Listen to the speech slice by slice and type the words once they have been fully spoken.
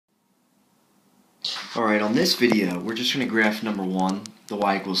Alright, on this video, we're just going to graph number 1, the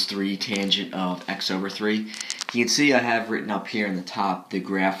y equals 3 tangent of x over 3. You can see I have written up here in the top the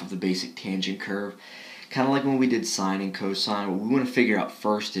graph of the basic tangent curve. Kind of like when we did sine and cosine, what we want to figure out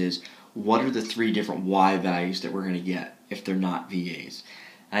first is what are the 3 different y values that we're going to get if they're not VAs.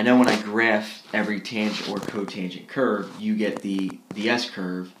 I know when I graph every tangent or cotangent curve, you get the S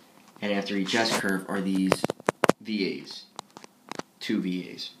curve, and after each S curve are these VAs, 2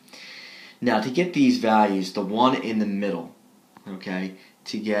 VAs. Now, to get these values, the one in the middle, okay,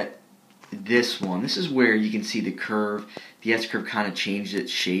 to get this one, this is where you can see the curve, the S-curve kind of changed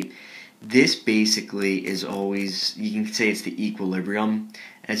its shape. This basically is always, you can say it's the equilibrium,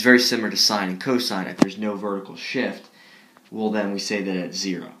 and it's very similar to sine and cosine. If there's no vertical shift, well then we say that it's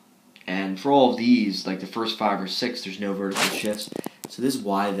 0. And for all of these, like the first 5 or 6, there's no vertical shifts, so this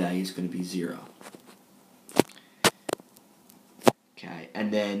y value is going to be 0. Okay,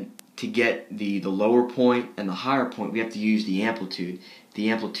 and then to get the lower point and the higher point, we have to use the amplitude.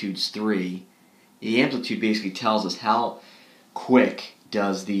 The amplitude's 3. The amplitude basically tells us how quick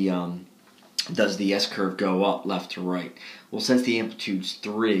does the S-curve go up left to right. Well, since the amplitude's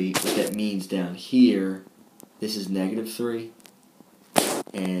 3, what that means down here, this is negative 3,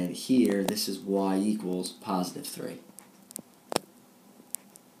 and here, this is y equals positive 3.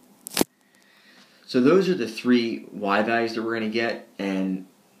 So those are the 3 y values that we're going to get, and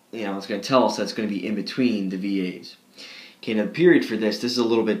it's going to tell us that's going to be in between the VAs. Okay, now the period for this is a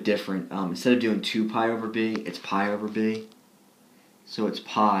little bit different. Instead of doing 2 pi over b, it's pi over b. So it's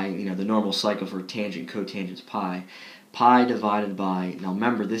pi, the normal cycle for tangent, cotangent is pi. Pi divided by, now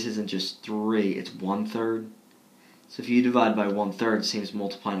remember, this isn't just 3, it's 1/3. So if you divide by 1/3, same as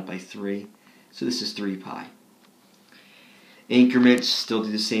multiplying it by 3. So this is 3 pi. Increments still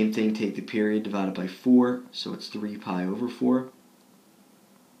do the same thing, take the period, divide it by 4, so it's 3 pi over 4.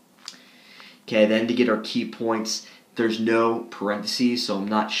 Okay, then to get our key points, there's no parentheses, so I'm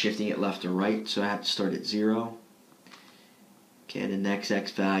not shifting it left or right, so I have to start at 0. Okay, the next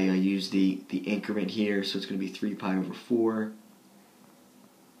x value, I use the increment here, so it's going to be 3 pi over 4.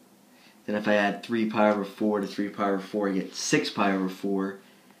 Then if I add 3 pi over 4 to 3 pi over 4, I get 6 pi over 4.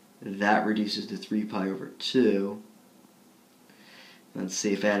 That reduces to 3 pi over 2. Let's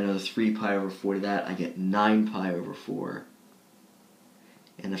see, if I add another 3 pi over 4 to that, I get 9 pi over 4.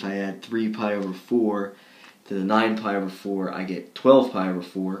 And if I add 3 pi over 4 to the 9 pi over 4, I get 12 pi over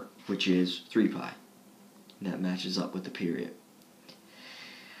 4, which is 3 pi. And that matches up with the period.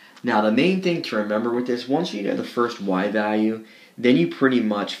 Now, the main thing to remember with this, once you know the first y value, then you pretty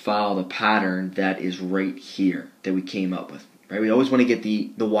much follow the pattern that is right here that we came up with. Right? We always want to get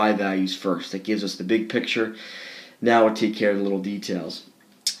the y values first. That gives us the big picture. Now we'll take care of the little details.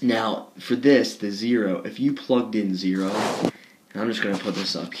 Now, for this, the 0, if you plugged in 0, and I'm just going to put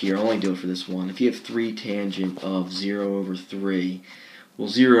this up here, I'll only do it for this one. If you have 3 tangent of 0 over 3, well,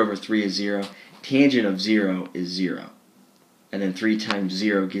 0 over 3 is 0. Tangent of 0 is 0. And then 3 times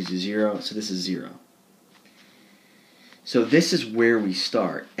 0 gives you 0, so this is 0. So this is where we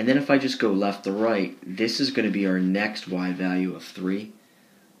start. And then if I just go left to right, this is going to be our next y value of 3.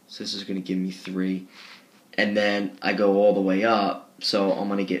 So this is going to give me 3. And then I go all the way up, so I'm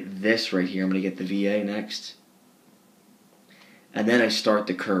going to get this right here. I'm going to get the VA next. And then I start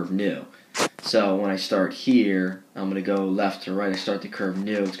the curve new. So when I start here, I'm going to go left to right. I start the curve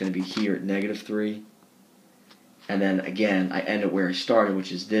new. It's going to be here at negative 3. And then again, I end it where I started,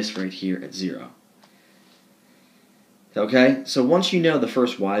 which is this right here at 0. Okay, so once you know the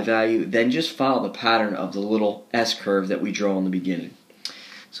first y value, then just follow the pattern of the little S curve that we draw in the beginning.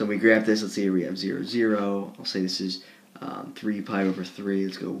 So we graph this, let's see here we have 0, 0. I'll say this is 3 pi over 3.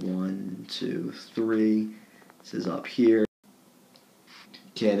 Let's go 1, 2, 3. This is up here.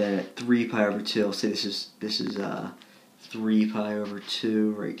 Okay, then at 3 pi over 2, I'll say this is 3 pi over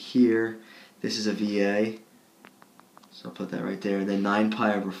 2 right here. This is a VA. So I'll put that right there. And then 9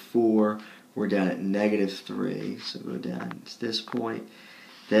 pi over 4, we're down at negative 3. So go down to this point.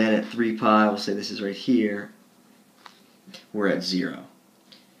 Then at 3 pi, we'll say this is right here. We're at 0.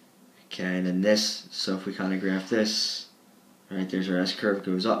 Okay, and then this, so if we kind of graph this, right, there's our S-curve,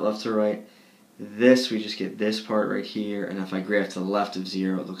 goes up left to right. This, we just get this part right here, and if I graph to the left of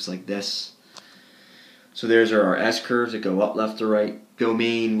 0, it looks like this. So there's our S-curves that go up left to right.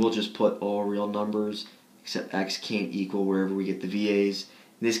 Domain, we'll just put all real numbers, except x can't equal wherever we get the VAs.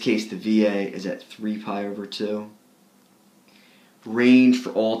 In this case, the VA is at 3 pi over 2. Range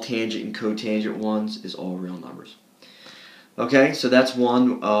for all tangent and cotangent ones is all real numbers. Okay, so that's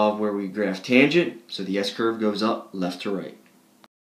one where we graph tangent, so the S-curve goes up left to right.